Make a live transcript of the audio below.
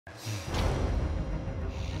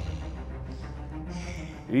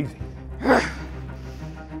Easy. Don't.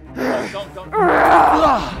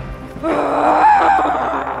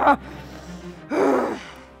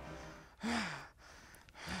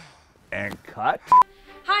 And cut.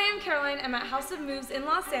 Hi, I'm Caroline. I'm at House of Moves in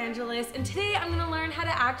Los Angeles, and today I'm going to learn how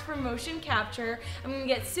to act for motion capture. I'm going to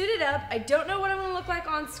get suited up. I don't know what I'm going to look like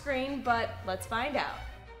on screen, but let's find out.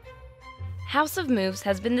 House of Moves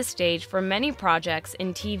has been the stage for many projects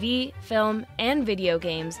in TV, film, and video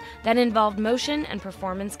games that involved motion and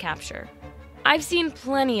performance capture. I've seen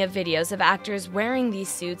plenty of videos of actors wearing these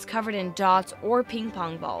suits covered in dots or ping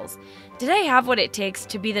pong balls. Did I have what it takes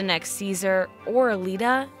to be the next Caesar or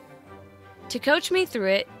Alita? To coach me through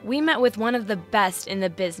it, we met with one of the best in the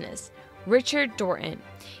business, Richard Dorton.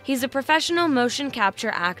 He's a professional motion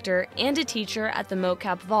capture actor and a teacher at the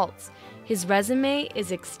Mocap Vaults. His resume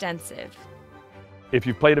is extensive. If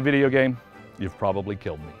you've played a video game, you've probably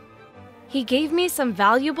killed me. He gave me some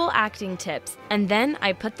valuable acting tips, and then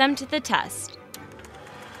I put them to the test.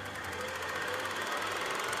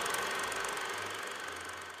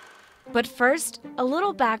 But first, a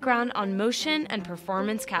little background on motion and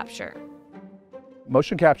performance capture.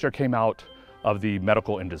 Motion capture came out of the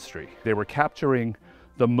medical industry. They were capturing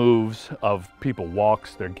the moves of people,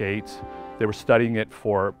 walks, their gaits. They were studying it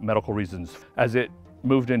for medical reasons. As it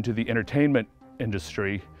moved into the entertainment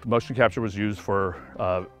industry, motion capture was used for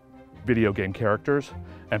video game characters,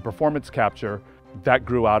 and performance capture, that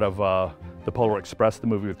grew out of the Polar Express, the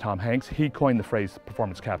movie with Tom Hanks. He coined the phrase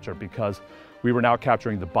performance capture because we were now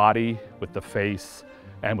capturing the body with the face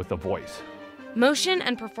and with the voice. Motion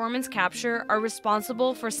and performance capture are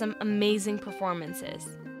responsible for some amazing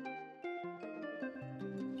performances.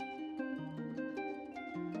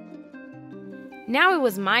 Now it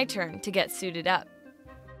was my turn to get suited up.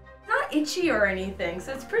 Not itchy or anything,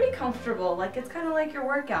 so it's pretty comfortable. Like, it's kind of like your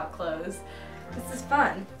workout clothes. This is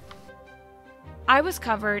fun. I was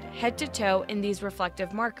covered head to toe in these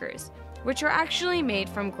reflective markers, which are actually made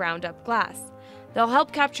from ground up glass. They'll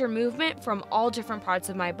help capture movement from all different parts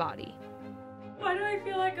of my body. Why do I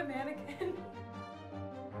feel like a mannequin?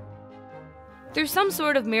 Through some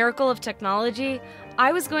sort of miracle of technology,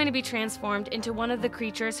 I was going to be transformed into one of the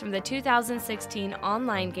creatures from the 2016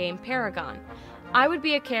 online game Paragon. I would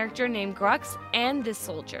be a character named Grux and this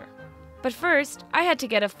soldier. But first, I had to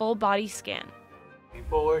get a full body scan. Lean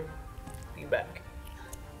forward, lean back.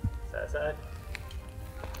 Side to side.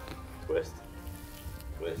 Twist,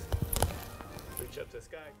 twist. Reach up to the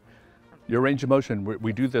sky. Your range of motion,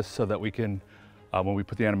 we do this so that we can, when we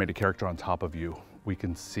put the animated character on top of you, we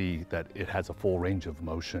can see that it has a full range of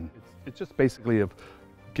motion. It's just basically of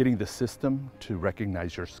getting the system to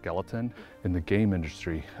recognize your skeleton. In the game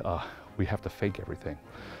industry, we have to fake everything.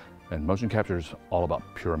 And motion capture is all about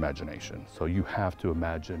pure imagination. So you have to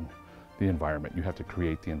imagine the environment. You have to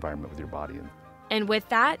create the environment with your body. And with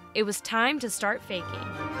that, it was time to start faking.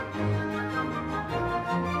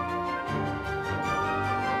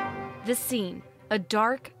 The scene, a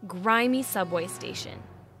dark, grimy subway station.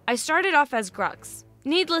 I started off as Grux.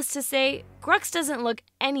 Needless to say, Grux doesn't look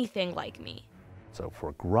anything like me. So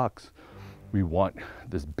for Grux, we want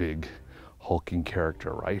this big, hulking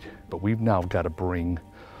character, right? But we've now got to bring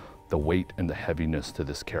the weight and the heaviness to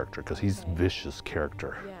this character because he's a vicious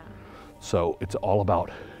character. Yeah. So it's all about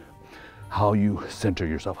how you center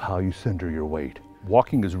yourself, how you center your weight.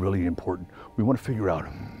 Walking is really important. We want to figure out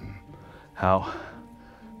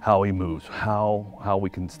how he moves, how we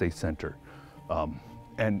can stay centered.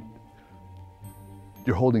 And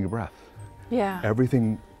you're holding your breath. Yeah.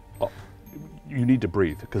 Everything, you need to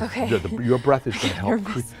breathe because your breath is going to help.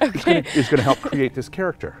 Okay. It's going to help create this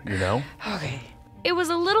character, you know? Okay. It was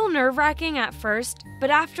a little nerve-wracking at first, but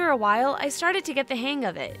after a while, I started to get the hang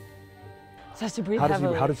of it. So I have to breathe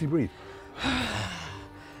heavily. How does he breathe?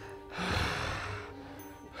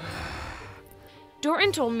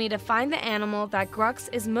 Dorton told me to find the animal that Grux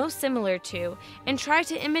is most similar to and try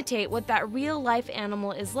to imitate what that real-life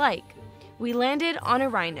animal is like. We landed on a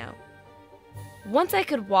rhino. Once I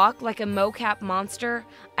could walk like a mocap monster,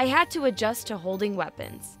 I had to adjust to holding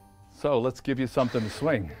weapons. So let's give you something to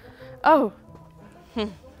swing. Oh.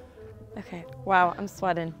 Okay. Wow, I'm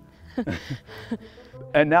sweating.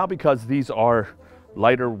 And now because these are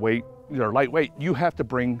lightweight, you have to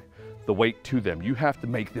bring the weight to them. You have to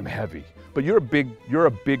make them heavy. But you're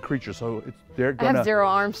a big creature, so they're gonna. I have 0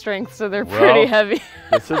 arm strength, so they're pretty heavy.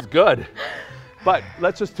 This is good. But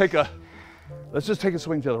let's just take a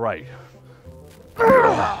swing to the right.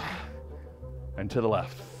 And to the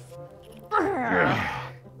left.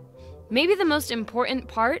 Maybe the most important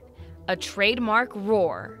part, a trademark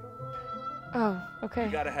roar. Oh, okay.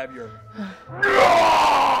 You gotta have your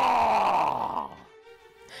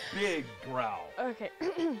big big growl. Okay.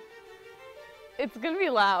 It's gonna be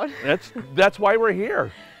loud. That's why we're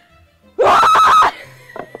here.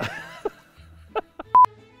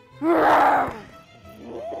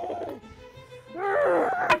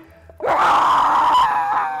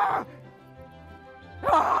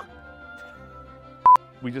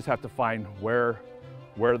 We just have to find where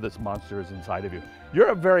this monster is inside of you. You're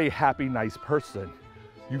a very happy, nice person.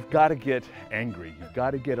 You've got to get angry. You've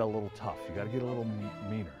got to get a little tough. You've got to get a little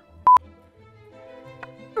meaner.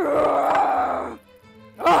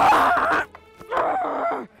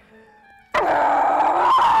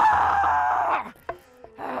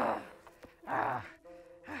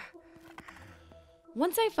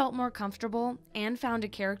 Once I felt more comfortable and found a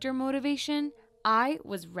character motivation, I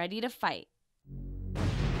was ready to fight.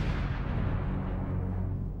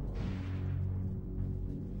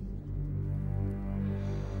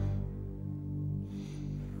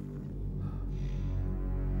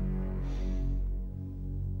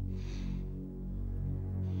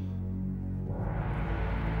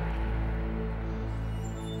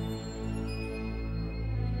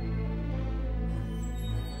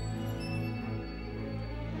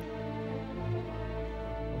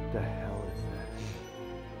 What the hell is that?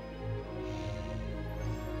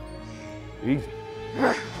 Easy.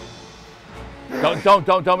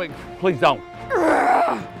 Don't make, please don't.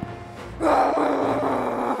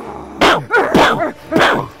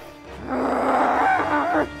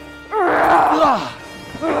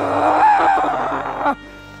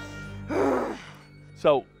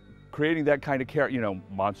 So creating that kind of character, you know,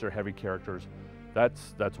 monster heavy characters,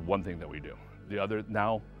 that's one thing that we do. The other,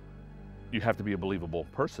 now you have to be a believable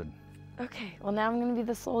person. Okay, well now I'm gonna be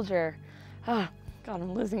the soldier. Ah, God,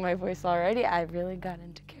 I'm losing my voice already. I really got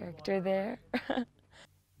into character there.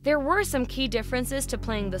 There were some key differences to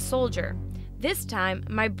playing the soldier. This time,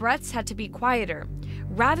 my breaths had to be quieter.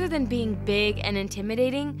 Rather than being big and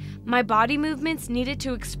intimidating, my body movements needed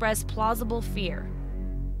to express plausible fear.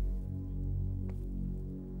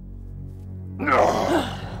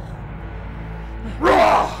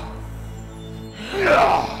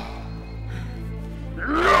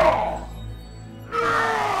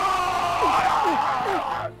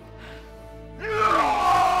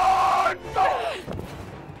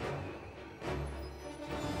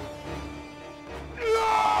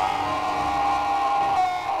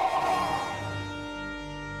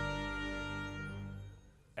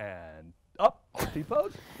 And up,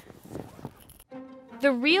 T-pose.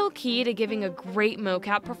 The real key to giving a great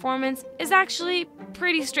mocap performance is actually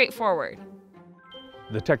pretty straightforward.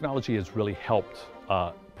 The technology has really helped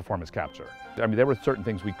performance capture. I mean, there were certain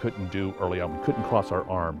things we couldn't do early on. We couldn't cross our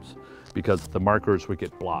arms because the markers would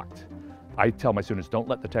get blocked. I tell my students, don't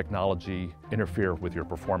let the technology interfere with your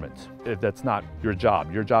performance. That's not your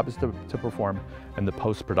job. Your job is to perform, and the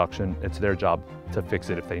post-production, it's their job to fix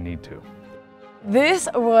it if they need to. This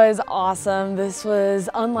was awesome. This was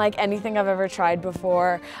unlike anything I've ever tried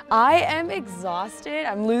before. I am exhausted.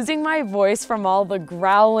 I'm losing my voice from all the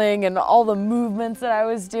growling and all the movements that I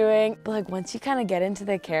was doing. But like once you kind of get into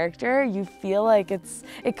the character, you feel like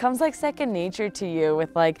it comes like second nature to you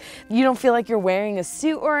with like, you don't feel like you're wearing a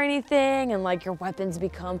suit or anything and like your weapons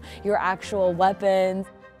become your actual weapons.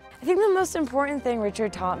 I think the most important thing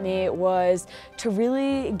Richard taught me was to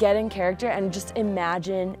really get in character and just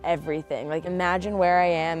imagine everything. Like imagine where I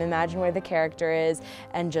am, imagine where the character is,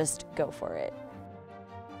 and just go for it.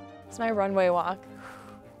 It's my runway walk.